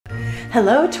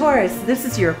Hello Taurus, this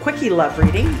is your quickie love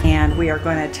reading, and we are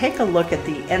going to take a look at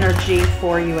the energy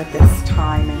for you at this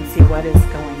time and see what is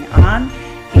going on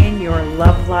in your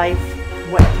love life.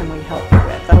 What can we help you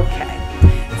with?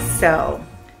 Okay, so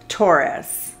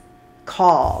Taurus,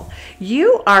 call.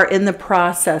 You are in the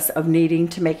process of needing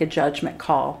to make a judgment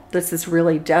call. This is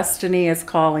really destiny is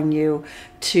calling you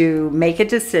to make a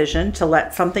decision to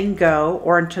let something go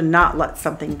or to not let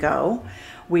something go.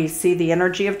 We see the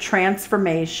energy of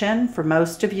transformation. For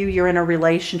most of you, you're in a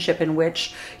relationship in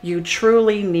which you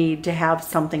truly need to have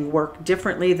something work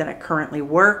differently than it currently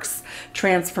works.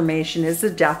 Transformation is a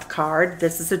death card.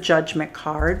 This is a judgment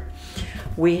card.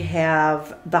 We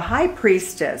have the High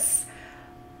Priestess.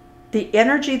 The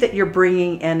energy that you're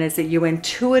bringing in is that you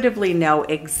intuitively know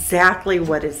exactly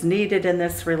what is needed in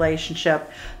this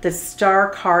relationship. The Star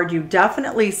card, you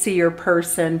definitely see your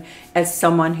person as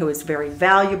someone who is very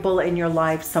valuable in your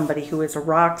life, somebody who is a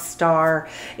rock star.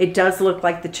 It does look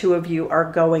like the two of you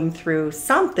are going through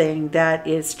something that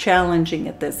is challenging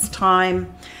at this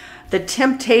time. The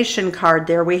Temptation card,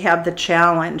 there we have the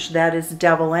challenge. That is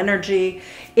devil energy.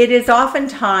 It is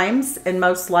oftentimes and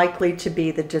most likely to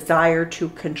be the desire to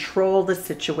control the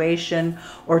situation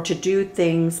or to do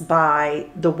things by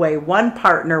the way one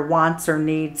partner wants or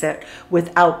needs it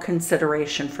without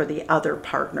consideration for the other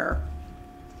partner.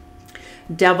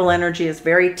 Devil energy is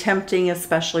very tempting,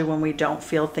 especially when we don't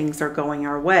feel things are going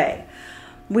our way.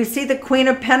 We see the Queen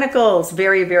of Pentacles,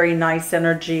 very, very nice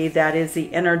energy. That is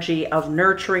the energy of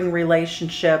nurturing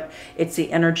relationship. It's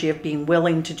the energy of being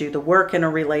willing to do the work in a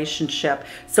relationship.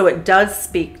 So it does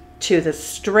speak to the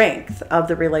strength of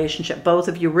the relationship. Both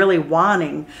of you really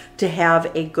wanting to have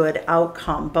a good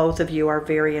outcome. Both of you are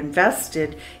very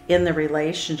invested in the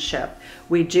relationship.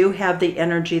 We do have the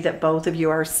energy that both of you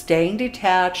are staying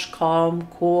detached, calm,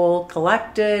 cool,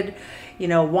 collected, you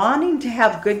know, wanting to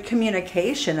have good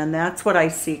communication. And that's what I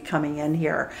see coming in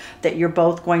here, that you're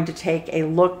both going to take a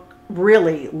look,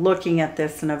 really looking at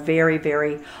this in a very,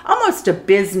 very, almost a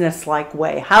business-like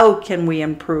way. How can we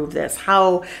improve this?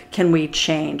 How can we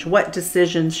change? What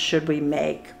decisions should we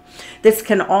make? This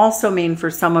can also mean for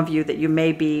some of you that you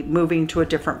may be moving to a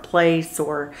different place,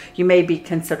 or you may be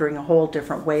considering a whole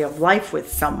different way of life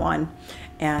with someone.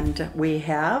 And we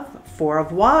have Four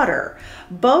of Water.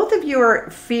 Both of you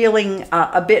are feeling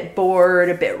a bit bored,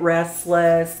 a bit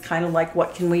restless, kind of like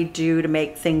what can we do to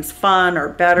make things fun or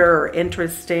better or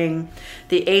interesting.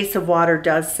 The Ace of Water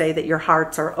does say that your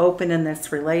hearts are open in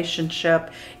this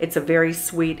relationship. It's a very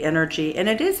sweet energy, and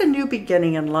it is a new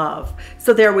beginning in love.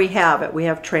 So there we have it. We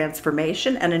have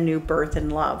transformation and a new birth in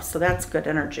love. So that's good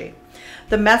energy.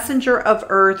 The Messenger of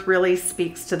Earth really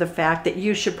speaks to the fact that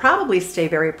you should probably stay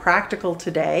very practical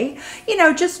today. You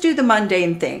know, just do the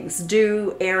mundane things,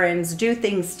 do errands, do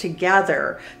things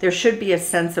together. There should be a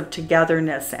sense of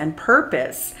togetherness and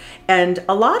purpose and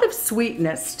a lot of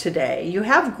sweetness today. You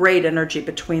have great energy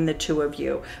between the two of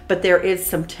you, but there is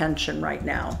some tension right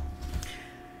now.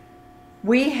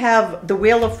 We have the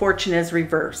Wheel of Fortune is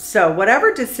reversed. So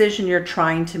whatever decision you're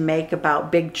trying to make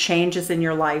about big changes in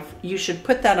your life, you should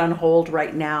put that on hold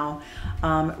right now.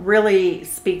 Really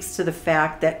speaks to the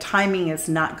fact that timing is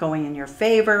not going in your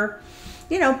favor.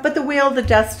 You know, but the wheel, the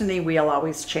destiny wheel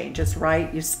always changes,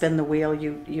 right? You spin the wheel,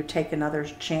 you take another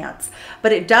chance.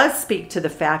 But it does speak to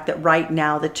the fact that right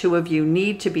now the two of you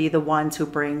need to be the ones who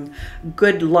bring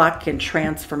good luck and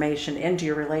transformation into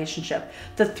your relationship.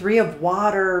 The Three of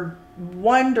Water,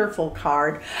 wonderful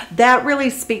card. That really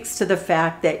speaks to the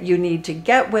fact that you need to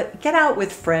get out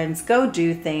with friends, go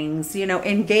do things, you know,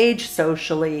 engage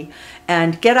socially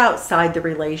and get outside the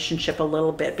relationship a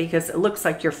little bit, because it looks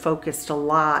like you're focused a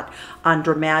lot on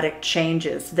dramatic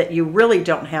changes that you really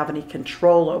don't have any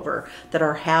control over that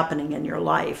are happening in your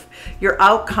life. Your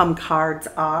outcome cards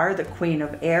are the Queen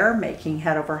of Air, making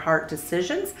head over heart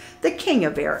decisions. The King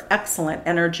of Air, excellent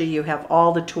energy. You have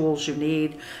all the tools you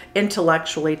need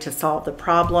intellectually to solve the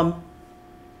problem.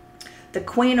 The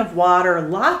Queen of Water,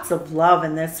 lots of love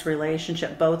in this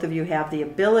relationship. Both of you have the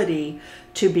ability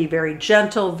to be very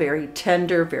gentle, very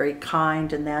tender, very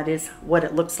kind, and that is what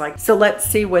it looks like. So let's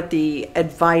see what the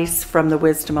advice from the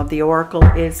wisdom of the Oracle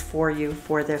is for you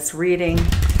for this reading.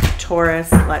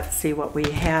 Taurus, let's see what we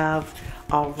have.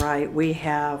 All right, we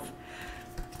have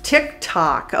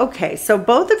TikTok. Okay, so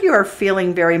both of you are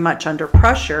feeling very much under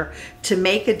pressure to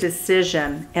make a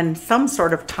decision in some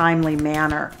sort of timely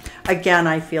manner. Again,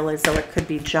 I feel as though it could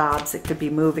be jobs, it could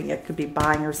be moving, it could be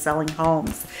buying or selling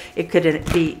homes, it could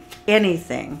be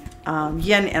anything.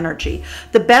 yin energy.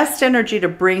 The best energy to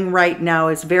bring right now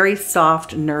is very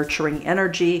soft, nurturing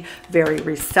energy, very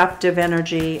receptive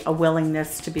energy, a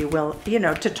willingness to be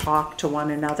to talk to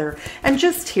one another and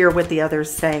just hear what the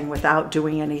other's saying without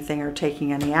doing anything or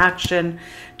taking any action,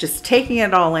 just taking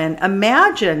it all in.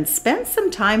 Imagine, spend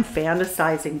some time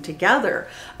fantasizing together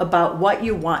about what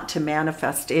you want to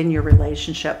manifest in your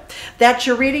relationship. That's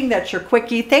your reading. That's your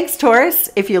quickie. Thanks, Taurus.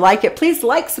 If you like it, please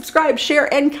like, subscribe,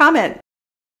 share, and comment.